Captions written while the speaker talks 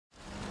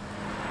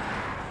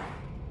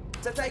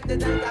to take the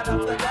dunk out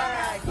of the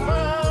bag.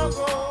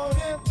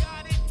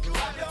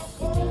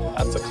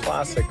 That's a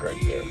classic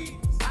right there.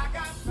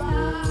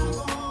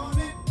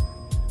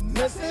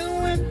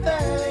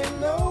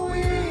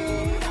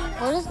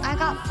 What does I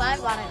got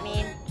 5 on it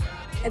mean?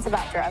 It's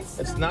about drugs.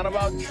 It's not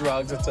about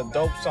drugs. It's a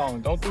dope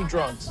song. Don't do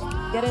drugs.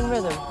 Get in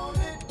rhythm.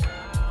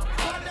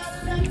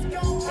 There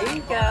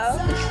you go.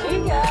 There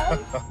you go.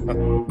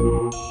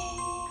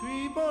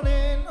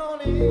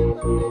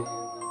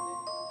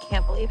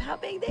 Can't believe how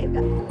big they've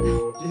got.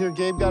 Did you hear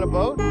Gabe got a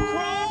boat?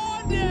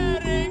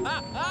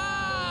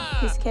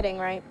 He's kidding,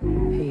 right?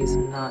 He's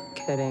not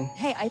kidding.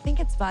 Hey, I think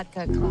it's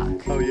vodka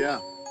o'clock. Oh, yeah.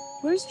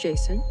 Where's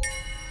Jason?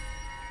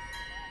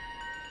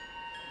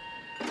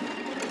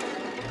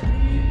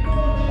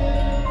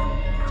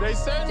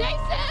 Jason? Jason!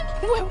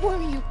 Where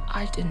were you?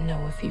 I didn't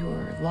know if you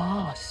were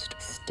lost.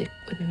 Stick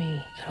with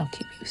me, and I'll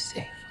keep you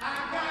safe.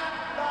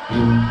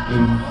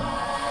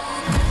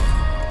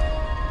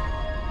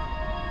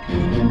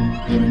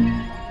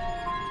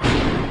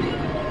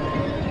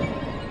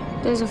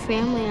 There's a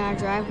family in our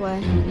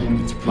driveway.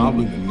 It's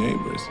probably the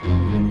neighbors.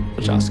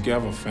 But y'all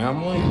scared of a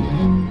family?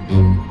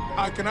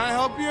 Hi, can I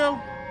help you?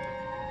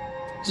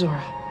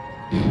 Zora,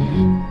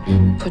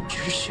 put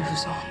your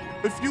shoes on.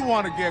 If you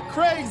want to get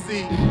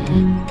crazy,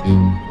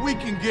 we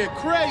can get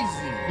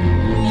crazy.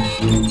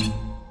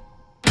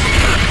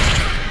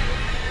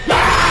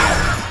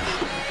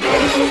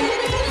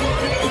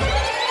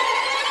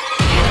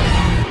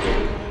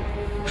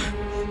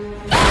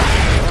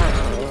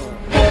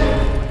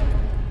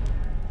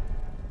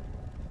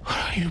 What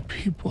are you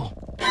people?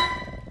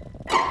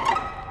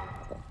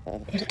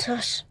 It's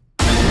us.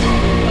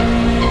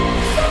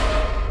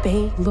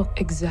 They look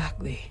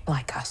exactly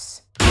like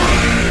us.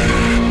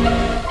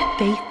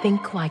 They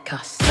think like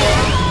us.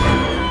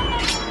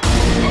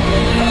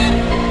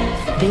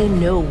 They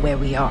know where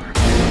we are.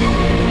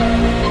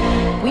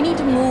 We need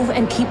to move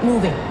and keep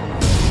moving.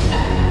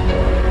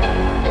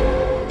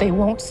 They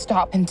won't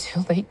stop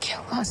until they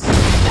kill us.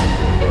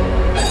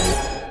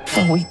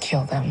 Or we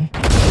kill them.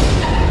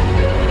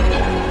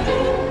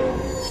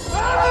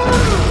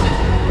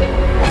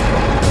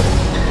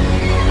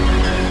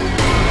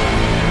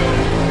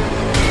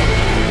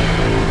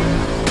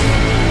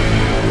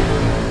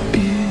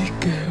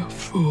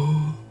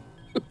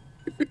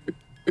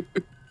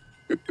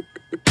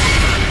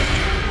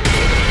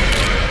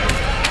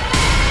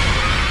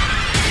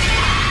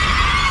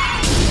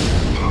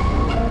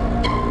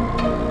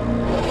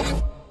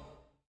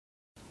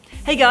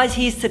 Hey guys,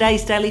 here's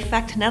today's daily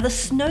fact. Now, the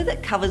snow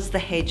that covers the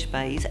hedge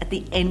maze at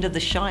the end of The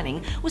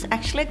Shining was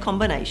actually a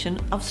combination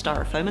of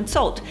styrofoam and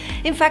salt.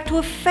 In fact, to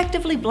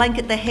effectively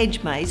blanket the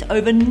hedge maze,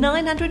 over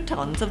 900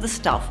 tons of the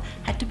stuff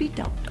had to be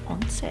dumped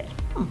on set.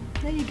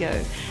 There you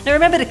go. Now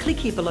remember to click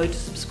here below to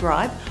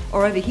subscribe,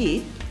 or over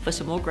here for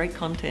some more great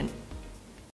content.